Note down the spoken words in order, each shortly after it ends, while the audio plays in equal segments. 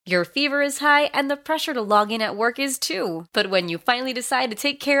Your fever is high and the pressure to log in at work is too. But when you finally decide to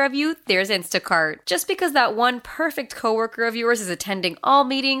take care of you, there's Instacart. Just because that one perfect coworker of yours is attending all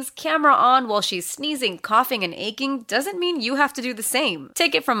meetings, camera on while she's sneezing, coughing, and aching, doesn't mean you have to do the same.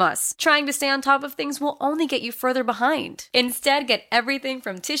 Take it from us. Trying to stay on top of things will only get you further behind. Instead, get everything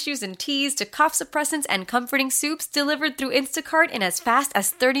from tissues and teas to cough suppressants and comforting soups delivered through Instacart in as fast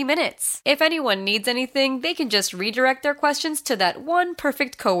as 30 minutes. If anyone needs anything, they can just redirect their questions to that one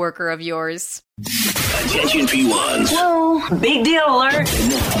perfect coworker of yours. Attention P1s. Whoa, big deal alert. And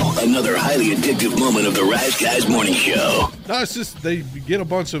now, another highly addictive moment of the Rise Guys Morning Show. No, it's just they get a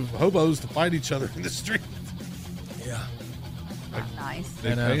bunch of hobos to fight each other in the street. Yeah. Nice.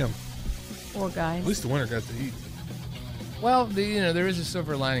 They pay them. Poor guys. At least the winner got to eat. Well, there is a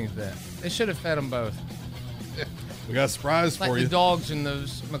silver lining to that. They should have fed them both. We got a surprise Like for the you. dogs in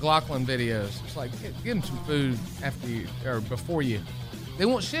those McLaughlin videos. It's like, give them some food after you, or before you. They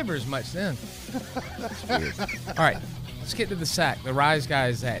won't shiver as much then. That's weird. All right, let's get to the sack. The Rise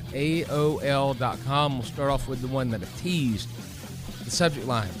Guys at AOL.com. We'll start off with the one that I teased. The subject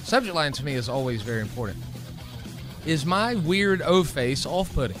line. Subject line to me is always very important. Is my weird O-face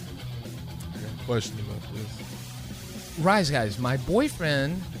off-putting? I got a question about this. Rise Guys, my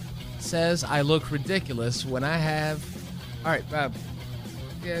boyfriend says I look ridiculous when I have, all right,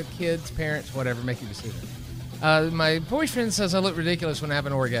 kids, parents, whatever, make your decision. My boyfriend says I look ridiculous when I have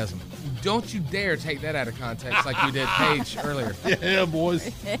an orgasm. Don't you dare take that out of context like you did Paige earlier. Yeah,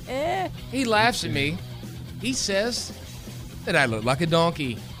 boys. He laughs at me. He says that I look like a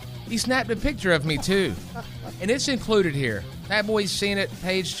donkey. He snapped a picture of me too, and it's included here. That boy's seen it.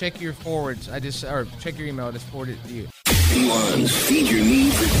 Paige, check your forwards. Check your email. I just forwarded it to you. P1s, feed your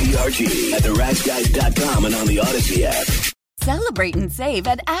need for TRT at theriseguys.com and on the Odyssey app. Celebrate and save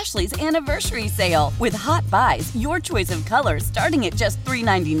at Ashley's Anniversary Sale. With Hot Buys, your choice of colors starting at just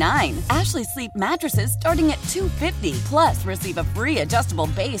 $3.99. Ashley Sleep mattresses starting at $2.50. Plus, receive a free adjustable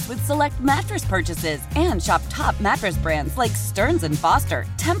base with select mattress purchases. And shop top mattress brands like Stearns & Foster,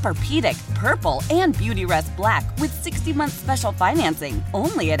 Tempur-Pedic, Purple, and Beautyrest Black with 60-month special financing.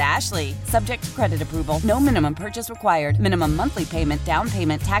 Only at Ashley. Subject to credit approval. No minimum purchase required. Minimum monthly payment, down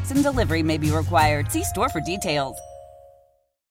payment, tax, and delivery may be required. See store for details.